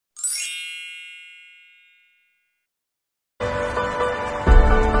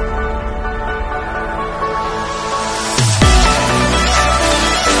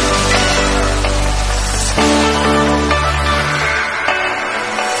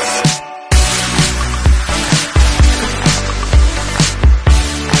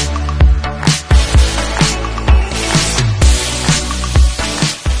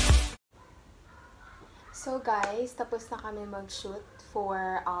tapos na kami mag-shoot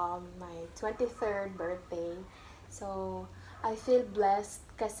for my 23rd birthday. So, I feel blessed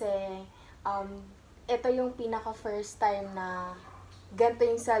kasi ito yung pinaka-first time na ganito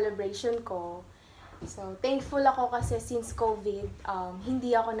yung celebration ko. So, thankful ako kasi since COVID,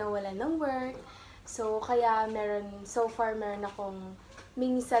 hindi ako nawalan ng work. So, kaya so far meron akong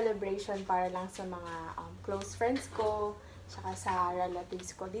mini celebration para lang sa mga close friends ko, tsaka sa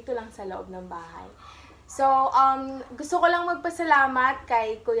relatives ko, dito lang sa loob ng bahay. So, gusto ko lang magpasalamat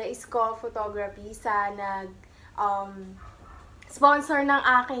kay Kuya Isco Photography sa sponsor ng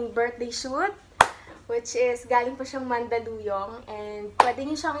aking birthday shoot, which is galing po siyang Mandaluyong, and pwede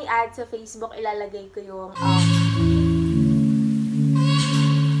niyo siyang i-add sa Facebook, ilalagay ko yung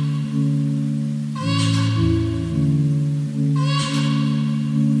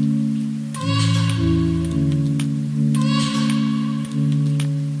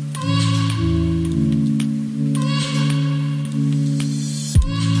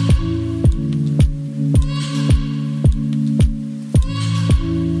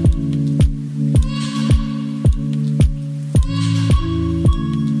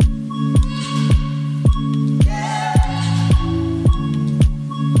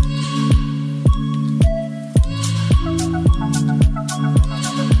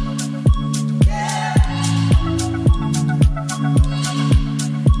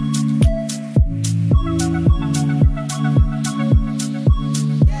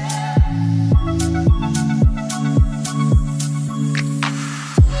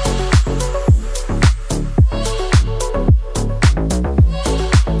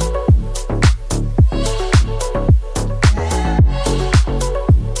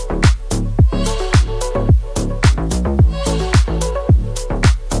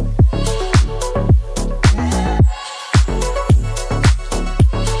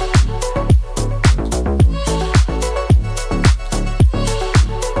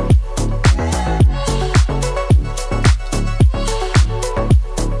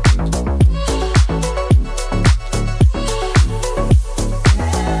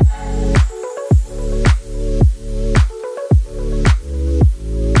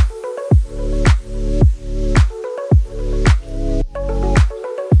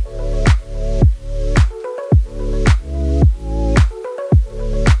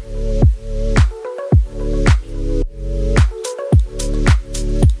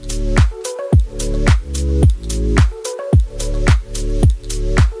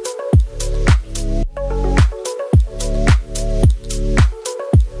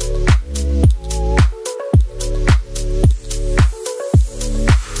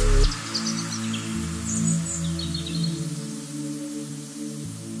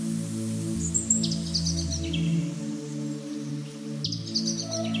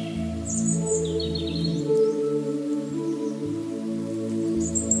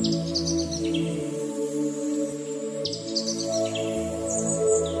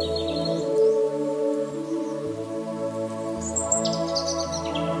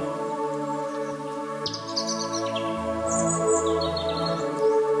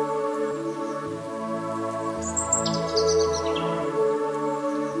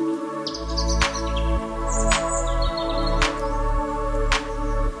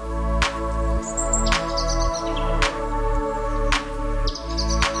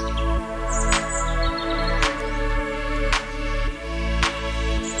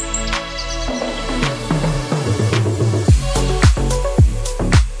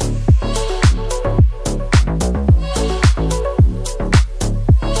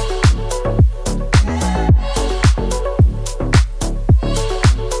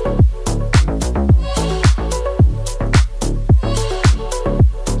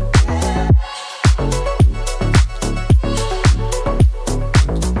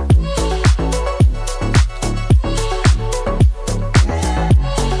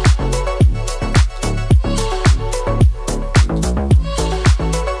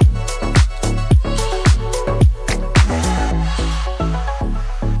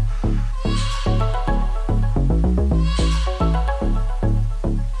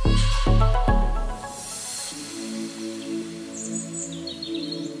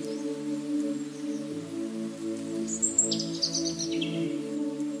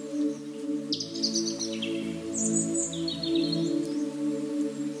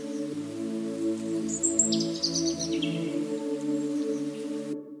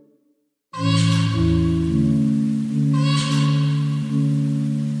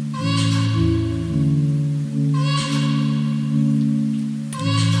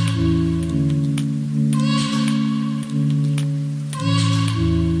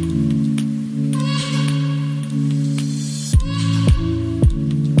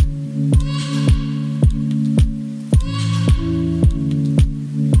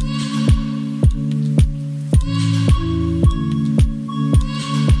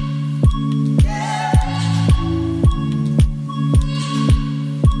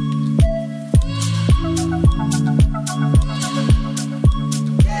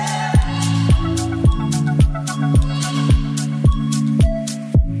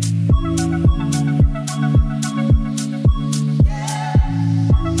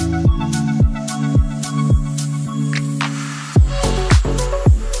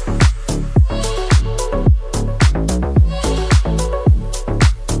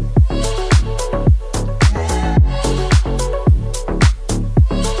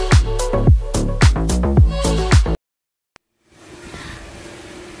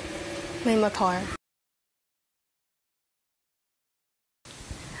motor.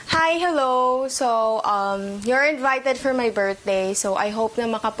 Hi, hello. So, you're invited for my birthday. So, I hope na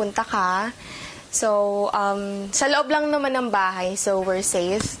makapunta ka. So, sa loob lang naman ng bahay. So, we're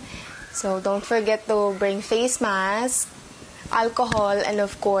safe. So, don't forget to bring face mask, alcohol, and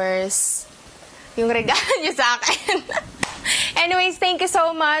of course, yung regalo niyo sa akin. Anyways, thank you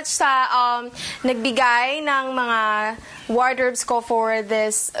so much sa nagbigay ng mga wardrobes ko for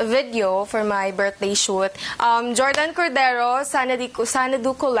this video for my birthday shoot. Jordan Cordero,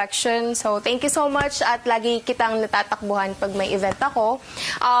 Sanadu Collection. So, thank you so much at lagi kitang natatakbuhan pag may event ako.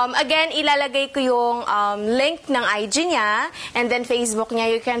 Again, ilalagay ko yung link ng IG niya and then Facebook niya.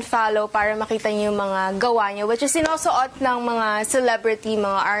 You can follow para makita niyo yung mga gawa niya, which is sinusuot ng mga celebrity,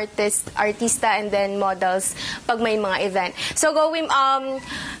 mga artista, and then models pag may mga event. So,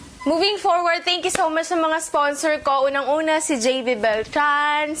 moving forward, thank you so much sa mga sponsor ko. Unang-una, si Jaybee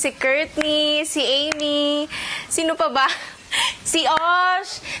Beltran, si Courtney, si Eimee, sino pa ba? Si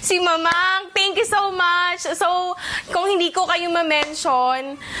Osh, si Mamang. Thank you so much. So, kung hindi ko kayo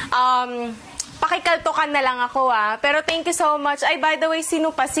ma-mention, pakikaltokan na lang ako Pero thank you so much. Ay, by the way,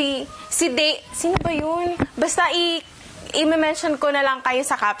 sino pa? Sino ba yun? Basta i-mention ko na lang kayo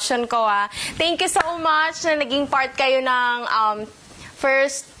sa caption ko Thank you so much na naging part kayo ng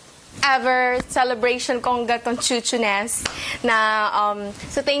first ever celebration kong gatong chuchunes na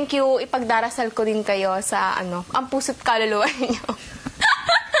so thank you, ipagdarasal ko din kayo sa ang puso't kaluluwa niyo.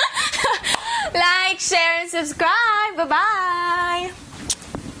 Like, share, and subscribe. Bye-bye!